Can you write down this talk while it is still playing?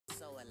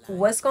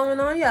What's going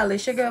on, y'all?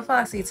 It's your girl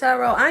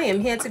FoXXyTarot. I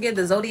am here to give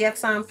the zodiac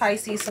sign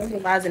Pisces,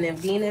 Sun, Rising, and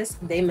Venus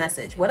their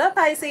message. What up,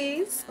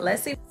 Pisces?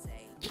 Let's see.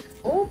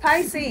 Oh,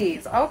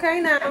 Pisces. Okay,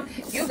 now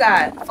you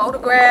got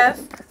photograph,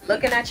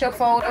 looking at your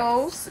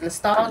photos,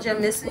 nostalgia,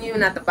 missing you,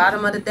 and at the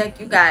bottom of the deck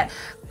you got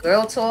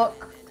girl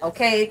talk.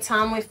 Okay,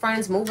 time with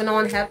friends, moving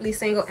on, happily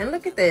single, and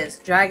look at this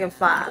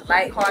dragonfly,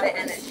 light-hearted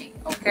energy.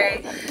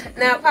 Okay,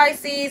 now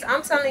Pisces,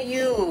 I'm telling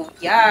you,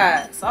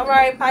 yes. All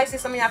right, Pisces,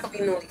 some of y'all could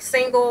be newly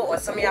single, or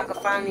some of y'all could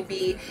finally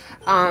be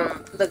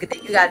look at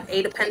that, you got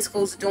Eight of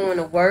Pentacles doing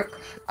the work.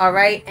 All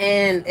right,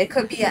 and it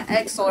could be an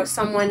ex or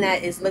someone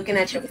that is looking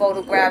at your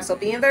photograph, so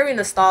being very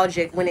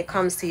nostalgic when it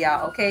comes to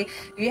y'all. Okay,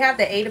 you have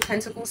the Eight of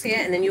Pentacles here,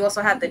 and then you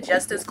also have the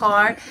Justice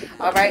card.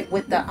 All right,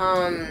 with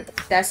the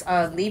that's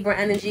Libra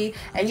energy,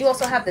 and you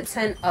also have the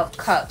Ten of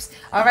Cups.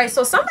 All right,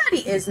 so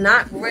somebody is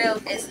not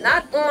real, it's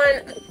not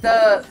on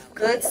the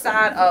good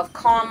side of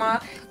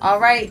karma. All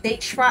right, they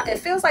try, it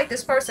feels like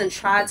this person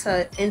tried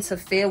to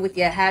interfere with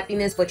your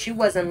happiness, but you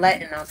wasn't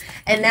letting them,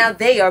 and now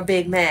they are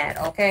big mad.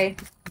 Okay,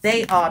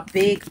 they are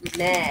big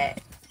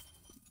mad.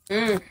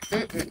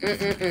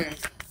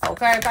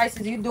 Okay,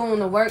 Pisces, you doing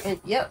the work. And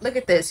yep, look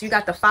at this, you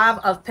got the Five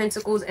of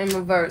Pentacles in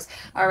reverse.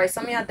 All right,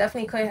 some of y'all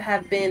definitely could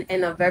have been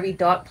in a very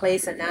dark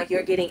place, and now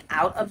you're getting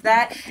out of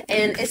that.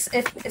 And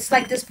it's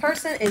like this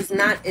person is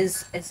not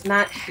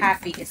not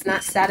happy, it's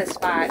not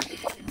satisfied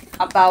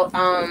about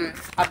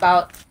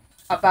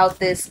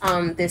this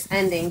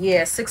ending.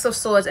 Yeah, Six of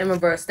Swords in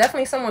reverse.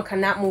 Definitely someone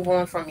cannot move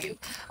on from you.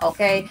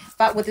 Okay,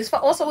 but with this,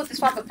 also with this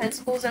Five of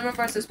Pentacles in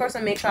reverse, this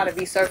person may try to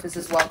resurface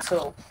as well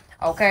too.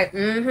 Okay,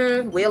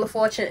 Wheel of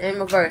Fortune in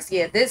reverse.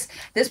 Yeah, this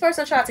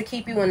person tried to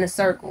keep you in the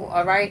circle.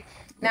 All right,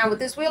 now with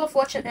this Wheel of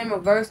Fortune in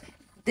reverse,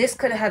 this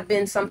could have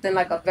been something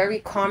like a very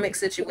karmic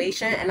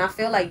situation, and I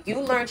feel like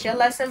you learned your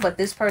lesson, but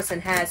this person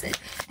hasn't.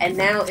 And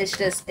now it's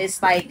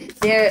like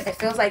it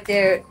feels like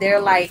they're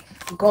like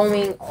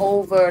going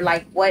over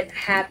like what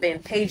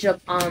happened. Page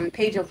of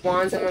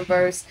Wands in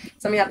reverse.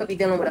 Some of y'all could be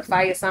dealing with a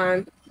fire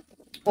sign,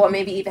 or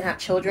maybe even have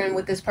children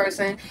with this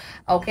person.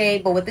 Okay,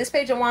 but with this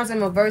Page of Wands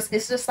in reverse,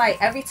 it's just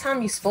like every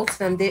time you spoke to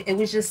them, it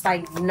was just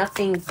like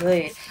nothing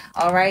good.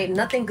 All right,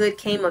 nothing good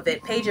came of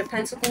it. Page of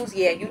Pentacles,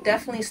 yeah, you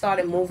definitely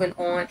started moving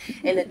on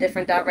in a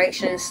different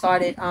direction,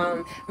 started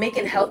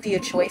making healthier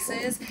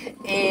choices,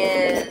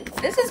 and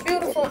this is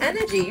beautiful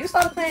energy. You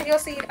started planting your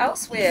seed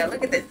elsewhere.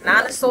 Look at this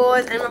Nine of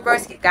Swords in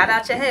reverse. You got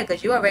out your head,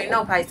 because you already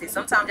know, Pisces,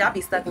 sometimes y'all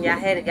be stuck in your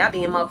head and y'all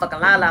be in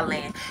motherfucking la la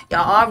land.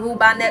 Y'all are ruled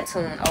by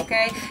Neptune.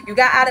 Okay, you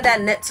got out of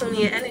that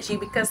Neptunian energy,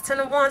 because Ten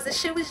of Wands, this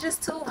shit was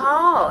just too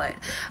hard.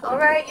 All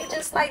right, you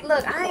just like,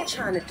 look, I ain't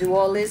trying to do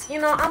all this. You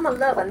know, I'm a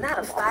lover, not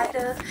a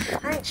fighter.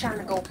 I ain't trying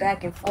to go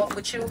back and forth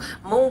with you.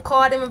 Moon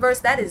card in reverse,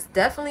 that is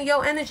definitely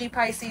your energy,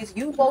 Pisces.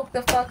 You woke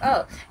the fuck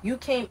up. You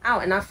came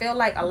out, and I feel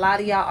like a lot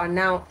of y'all are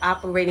now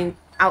operating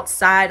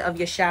outside of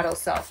your shadow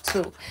self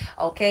too.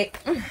 Okay,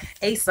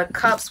 Ace of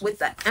Cups with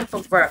the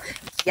Emperor.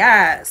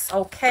 Yes.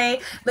 Okay,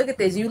 look at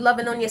this, you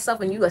loving on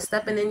yourself, and you are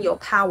stepping in your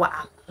power.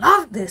 I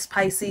love this,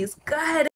 Pisces. Go ahead.